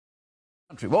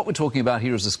What we're talking about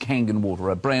here is this Kangen Water,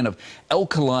 a brand of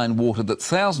alkaline water that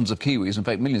thousands of Kiwis, in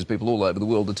fact millions of people all over the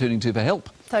world, are turning to for help.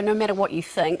 So no matter what you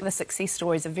think, the success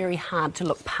stories are very hard to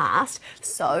look past.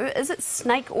 So is it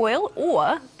snake oil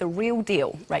or the real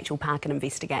deal? Rachel Parkin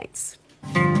investigates.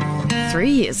 3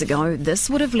 years ago, this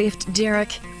would have left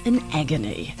Derek in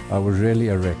agony. I was really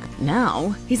a wreck.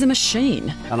 Now he's a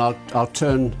machine. And I'll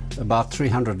turn about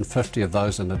 350 of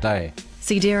those in a day.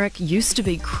 See, Derek used to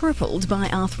be crippled by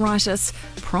arthritis,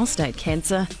 prostate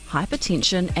cancer,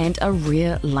 hypertension and a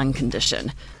rare lung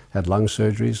condition. Had lung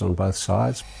surgeries on both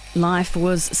sides. Life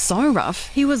was so rough,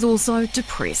 he was also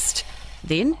depressed.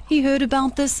 Then he heard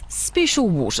about this special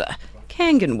water,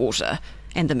 Kangen Water,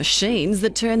 and the machines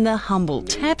that turn the humble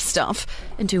tap stuff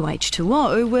into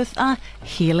H2O with a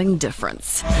healing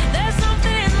difference.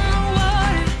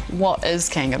 What is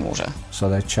Kangen Water? So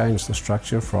they changed the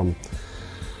structure from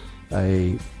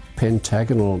a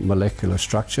pentagonal molecular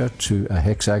structure to a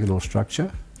hexagonal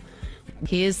structure.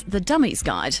 Here's the dummy's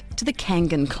guide to the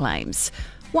Kangen claims.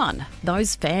 1.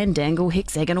 Those fandangle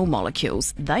hexagonal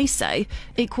molecules, they say,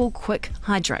 equal quick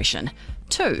hydration.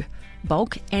 2.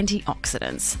 Bulk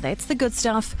antioxidants, that's the good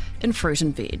stuff in fruit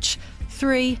and veg.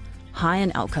 3. High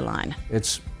in alkaline.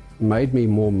 It's made me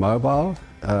more mobile,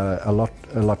 a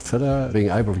lot fitter,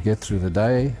 being able to get through the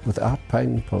day without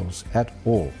pain pills at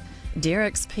all.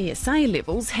 Derek's PSA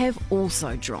levels have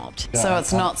also dropped. So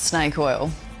it's not snake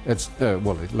oil? It's,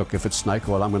 well, look, if it's snake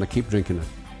oil, I'm going to keep drinking it.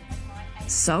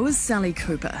 So is Sally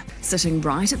Cooper, sitting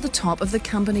right at the top of the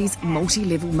company's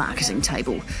multi-level marketing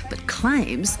table, but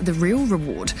claims the real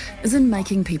reward is in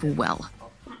making people well.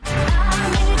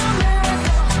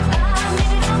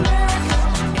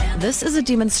 This is a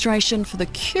demonstration for the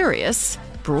curious,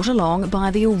 brought along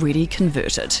by the already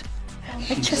converted.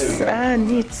 I just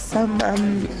need some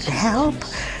help,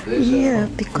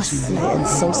 because I'm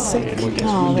so sick.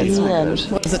 Oh, that's not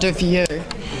good. What does it do for you?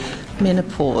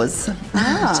 Menopause.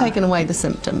 Taken away the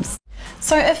symptoms.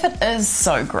 So if it is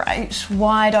so great,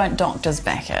 why don't doctors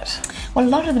back it? Well, a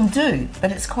lot of them do,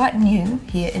 but it's quite new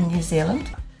here in New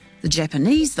Zealand. The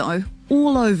Japanese, though,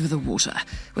 all over the water,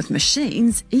 with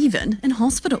machines even in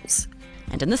hospitals.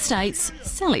 And in the States,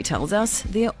 Sally tells us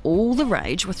they're all the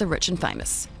rage with the rich and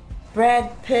famous.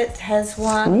 Brad Pitt has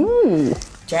one. Ooh.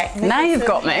 Jack Nicholson. Now you've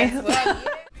got me.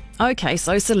 OK,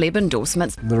 so celeb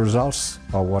endorsements. The results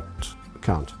are what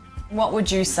count. What would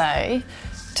you say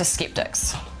to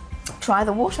sceptics? Try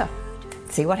the water.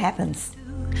 See what happens.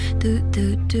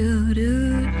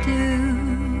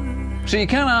 So you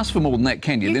can't ask for more than that,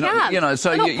 can you? You can't. You know,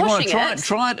 so We're not you want to pushing it.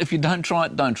 try it. If you don't try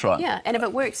it, don't try it. Yeah, and if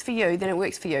it works for you, then it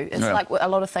works for you. It's Yeah. like a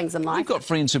lot of things in life. We've got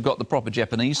friends who've got the proper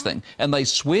Japanese thing, and they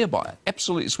swear by it.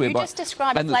 Absolutely swear You by it. just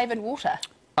described And flavoured water.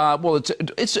 Well,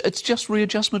 it's just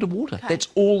readjustment of water. Okay. That's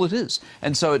all it is.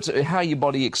 And so it's how your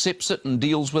body accepts it and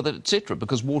deals with it, etc.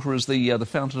 Because water is the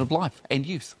fountain of life and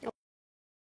youth.